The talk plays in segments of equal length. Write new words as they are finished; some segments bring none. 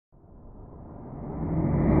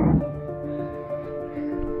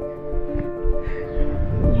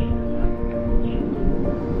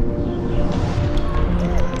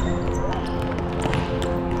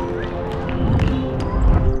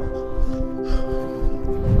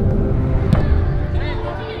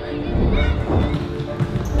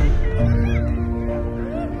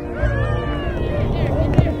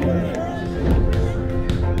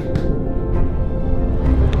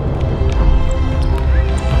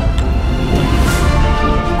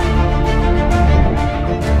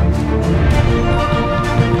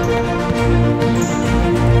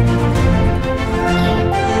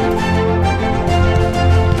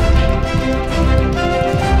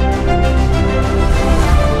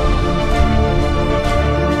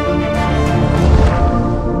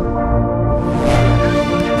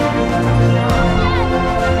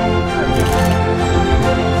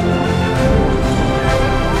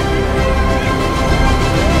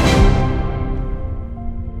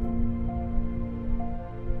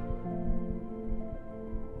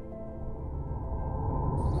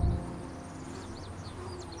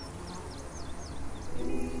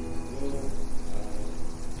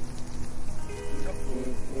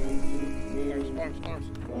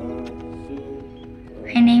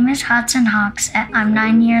My name is Hudson Hogsett. I'm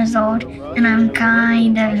 9 years old, and I'm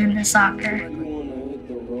kind of into soccer.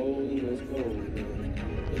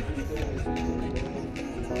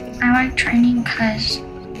 I like training because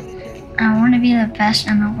I want to be the best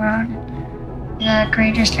in the world, the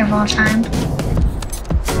greatest of all time.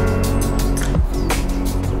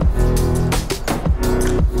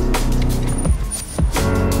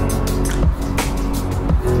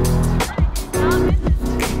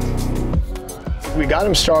 We got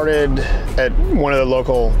him started at one of the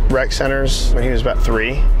local rec centers when he was about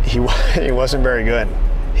 3. He wasn't very good.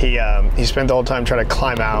 He spent the whole time trying to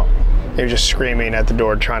climb out. He was just screaming at the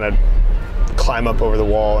door, trying to climb up over the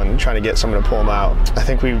wall and trying to get someone to pull him out. I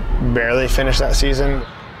think we barely finished that season. Oh,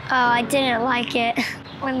 I didn't like it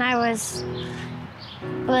when I was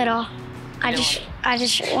little. I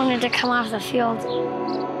just wanted to come off the field.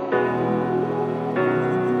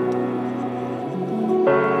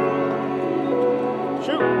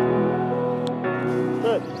 Shoot.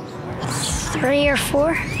 Good. 3 or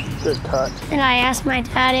 4. Good cut. And I asked my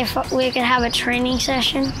dad if we could have a training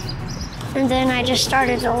session, and then I just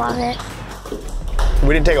started to love it.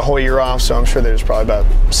 We didn't take a whole year off, so I'm sure there's probably about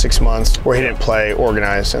 6 months where he didn't play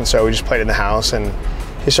organized, and so we just played in the house, and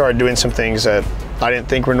he started doing some things that I didn't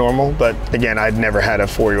think were normal, but again, I'd never had a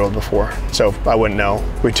 4-year-old before, so I wouldn't know.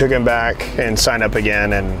 We took him back and signed up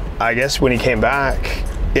again, and I guess when he came back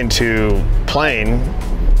into playing,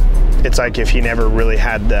 it's like if he never really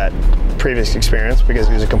had that previous experience, because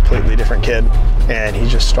he was a completely different kid, and he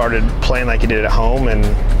just started playing like he did at home, and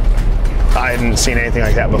I hadn't seen anything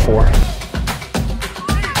like that before.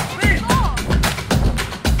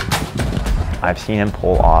 I've seen him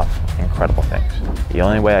pull off incredible things. The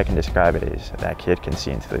only way I can describe it is that kid can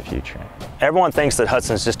see into the future. Everyone thinks that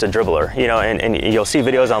Hudson's just a dribbler, you know, and you'll see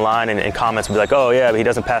videos online and comments will be like, oh yeah, but he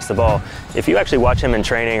doesn't pass the ball. If you actually watch him in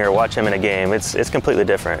training or watch him in a game, it's completely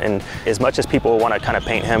different. And as much as people want to kind of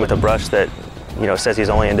paint him with a brush that, you know, says he's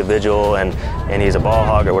only individual and he's a ball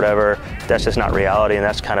hog or whatever, that's just not reality, and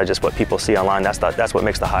that's kind of just what people see online. That's what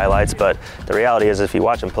makes the highlights, but the reality is if you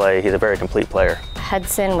watch him play, he's a very complete player.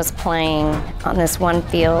 Hudson was playing on this one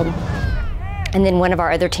field, and then one of our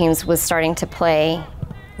other teams was starting to play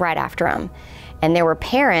right after him. And there were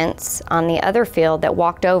parents on the other field that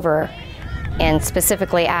walked over and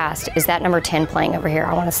specifically asked, is that number 10 playing over here?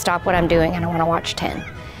 I want to stop what I'm doing and I want to watch 10.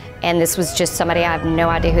 And this was just somebody, I have no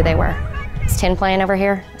idea who they were. Is 10 playing over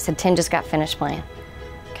here? I said, 10 just got finished playing.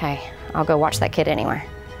 Okay, I'll go watch that kid anywhere.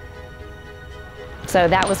 So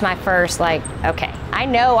that was my first, like, okay, I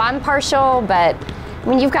know I'm partial, but I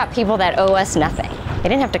mean, you've got people that owe us nothing. They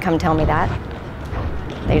didn't have to come tell me that.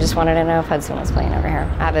 They just wanted to know if Hudson was playing over here.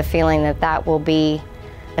 I have a feeling that that will be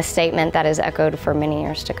a statement that is echoed for many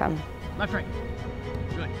years to come. Left, right.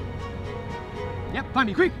 Good. Yep, find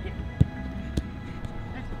me, quick.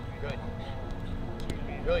 Good.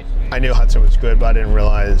 Good. I knew Hudson was good, but I didn't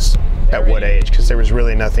realize at what age, because there was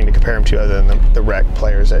really nothing to compare him to other than the rec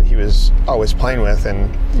players that he was always playing with.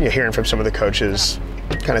 And you're hearing from some of the coaches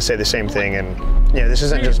kind of say the same thing, and you know, this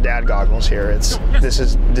isn't just dad goggles here. This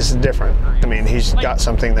is different. I mean, he's got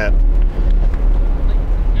something that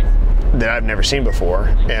I've never seen before,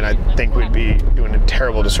 and I think we'd be doing a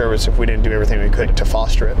terrible disservice if we didn't do everything we could to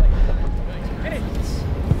foster it.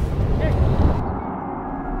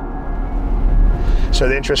 So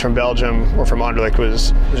the interest from Belgium or from Anderlecht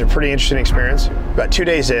was a pretty interesting experience. About 2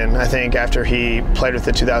 days in, I think, after he played with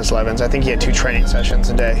the 2011s, I think he had 2 training sessions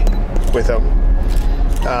a day with them.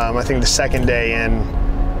 I think the second day in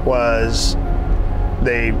was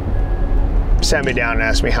they sat me down and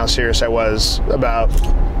asked me how serious I was about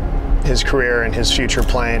his career and his future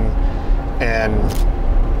playing, and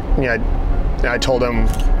you know, I told him,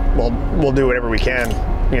 well, we'll do whatever we can,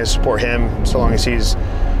 you know, support him so long as he's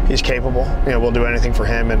capable. You know, we'll do anything for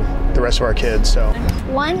him and the rest of our kids. So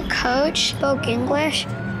one coach spoke English,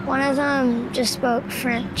 one of them just spoke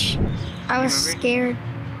French. I was scared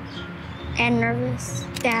and nervous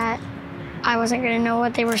that I wasn't gonna know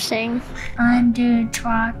what they were saying. 1, 2, 3,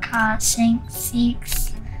 4, 5,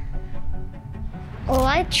 6. Well,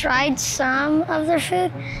 I tried some of their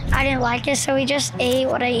food. I didn't like it, so we just ate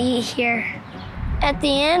what I eat here. At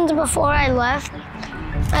the end, before I left,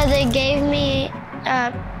 they gave me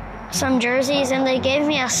some jerseys, and they gave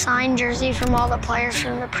me a signed jersey from all the players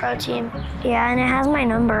from the pro team. Yeah, and it has my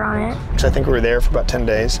number on it. So I think we were there for about 10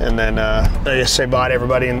 days, and then they just say bye to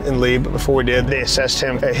everybody in league. But before we did, they assessed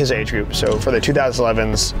him at his age group. So for the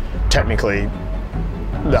 2011s, technically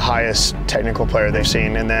the highest technical player they've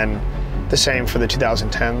seen, and then the same for the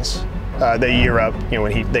 2010s. They year up, you know,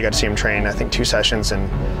 when they got to see him train, I think 2 sessions, and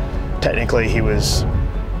technically he was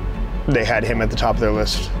they had him at the top of their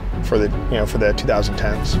list for the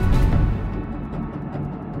 2010s.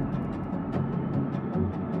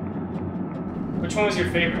 Which one was your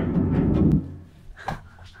favorite?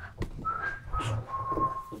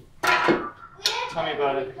 Tell me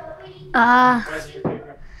about it. Why is it your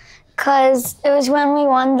favorite? Because it was when we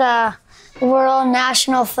won the World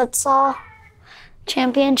National Futsal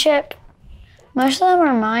Championship. Most of them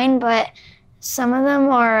are mine, but some of them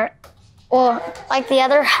are, well, like the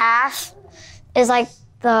other half is like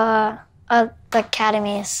the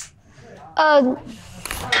academies.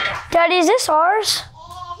 Daddy, is this ours?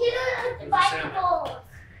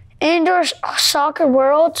 Indoor Soccer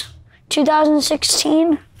World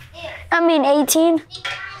 2016. 18.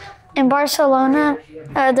 In Barcelona,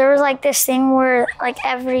 there was like this thing where like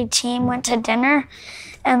every team went to dinner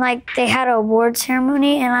and like they had an award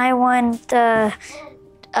ceremony and I won the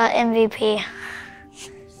MVP.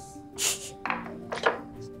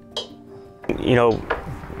 You know,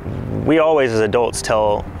 we always as adults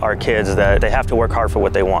tell our kids that they have to work hard for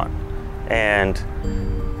what they want. And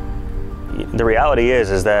the reality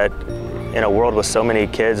is that in a world with so many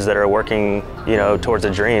kids that are working, towards a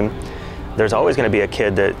dream, there's always going to be a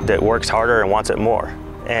kid that works harder and wants it more.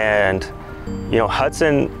 And,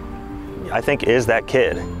 Hudson, I think, is that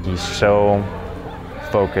kid. He's so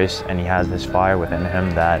focused and he has this fire within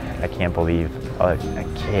him that I can't believe a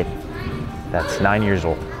kid that's 9 years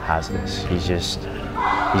old has this. He's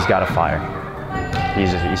got a fire.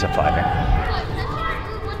 He's a fighter.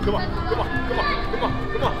 Come on.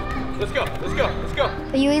 Let's go.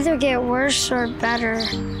 You either get worse or better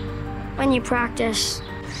when you practice.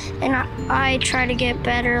 And I try to get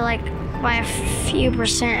better like by a few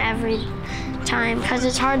percent every time because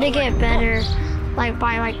it's hard to get better like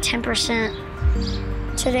by like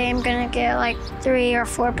 10%. Today I'm gonna get like 3 or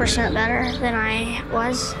 4% better than I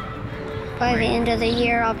was. By the end of the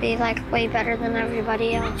year, I'll be like way better than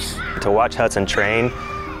everybody else. To watch Hudson train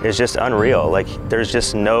is just unreal. Like there's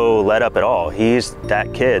just no let up at all. He's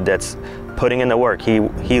that kid that's putting in the work. He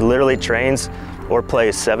literally trains or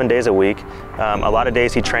plays 7 days a week. A lot of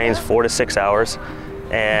days he trains 4 to 6 hours.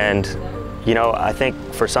 And, I think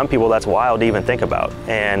for some people that's wild to even think about.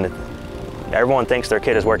 And everyone thinks their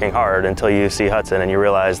kid is working hard until you see Hudson and you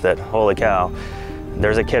realize that, holy cow,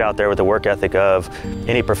 there's a kid out there with the work ethic of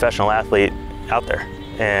any professional athlete out there.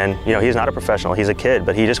 And, he's not a professional, he's a kid,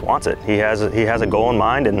 but he just wants it. He has a goal in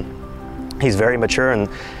mind, and he's very mature in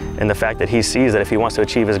the fact that he sees that if he wants to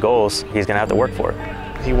achieve his goals, he's gonna have to work for it.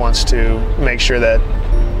 He wants to make sure that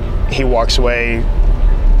he walks away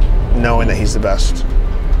knowing that he's the best.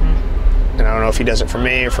 And I don't know if he does it for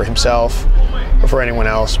me or for himself or for anyone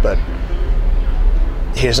else, but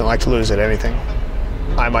he doesn't like to lose at anything.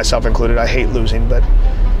 I myself included, I hate losing, but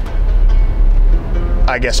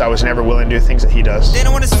I guess I was never willing to do things that he does. They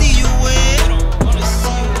don't want to see you win.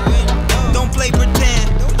 Don't play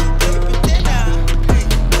pretend.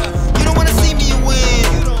 You don't want to see me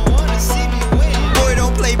win. Boy,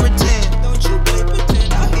 don't play pretend. Don't you play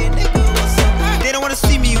pretend out here, nigga. They don't want to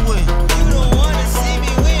see me win. You don't want to see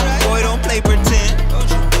me win, right? Boy, don't play pretend. Don't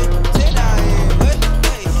you play pretend out here.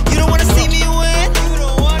 You don't want to see me win. You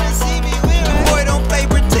don't want to see me win, right? Boy, don't play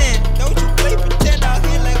pretend. Don't you play pretend out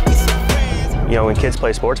here like we some friends. When kids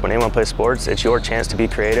play sports, when anyone plays sports, it's your chance to be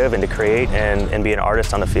creative and to create and be an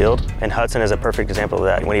artist on the field. And Hudson is a perfect example of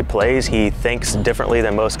that. When he plays, he thinks differently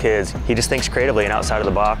than most kids. He just thinks creatively and outside of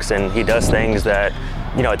the box, and he does things that,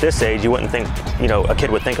 at this age, you wouldn't think, a kid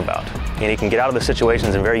would think about. And he can get out of the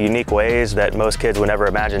situations in very unique ways that most kids would never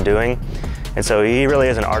imagine doing. And so he really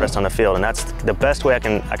is an artist on the field, and that's the best way I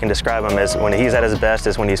can describe him is when he's at his best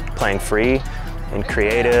is when he's playing free and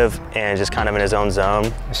creative and just kind of in his own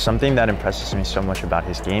zone. Something that impresses me so much about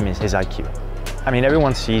his game is his IQ.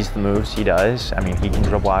 Everyone sees the moves he does. He can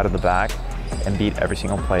dribble out of the back and beat every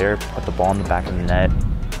single player, put the ball in the back of the net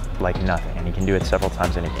like nothing, and he can do it several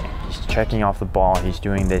times in a game. He's checking off the ball, he's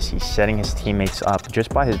doing this, he's setting his teammates up just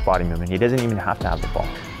by his body movement. He doesn't even have to have the ball.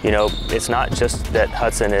 It's not just that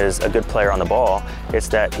Hudson is a good player on the ball, it's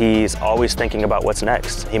that he's always thinking about what's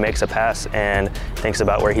next. He makes a pass and thinks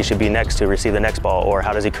about where he should be next to receive the next ball, or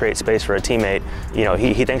how does he create space for a teammate.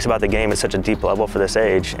 He thinks about the game at such a deep level for this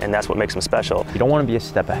age, and that's what makes him special. You don't want to be a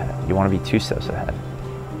step ahead, you want to be 2 steps ahead.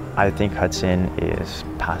 I think Hudson is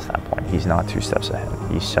past that point. He's not 2 steps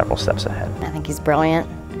ahead, he's several steps ahead. I think he's brilliant,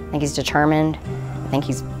 I think he's determined, I think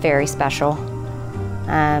he's very special.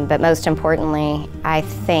 But most importantly, I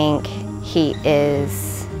think he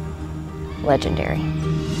is legendary.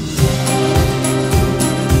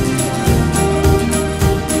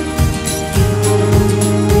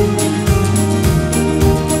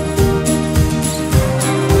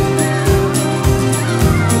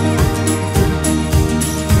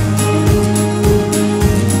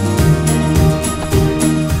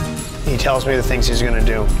 tells me the things he's going to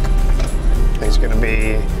do. He's going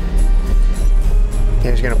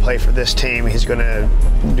to play for this team. He's going to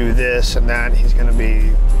do this and that. He's going to be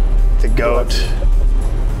the GOAT.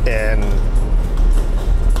 And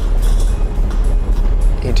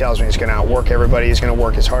he tells me he's going to outwork everybody. He's going to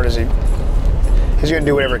work as hard as he's going to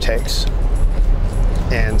do whatever it takes.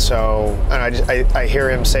 And so, and I hear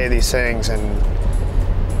him say these things, and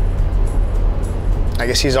I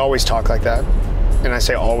guess he's always talked like that. And I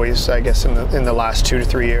say always, I guess in the last 2 to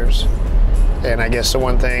 3 years. And I guess the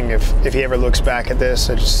one thing, if he ever looks back at this,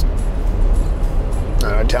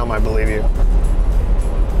 I tell him I believe you. I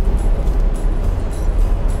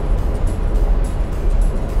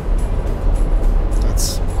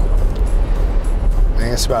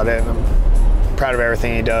think that's about it. I'm proud of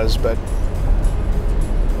everything he does, but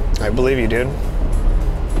I believe you, dude.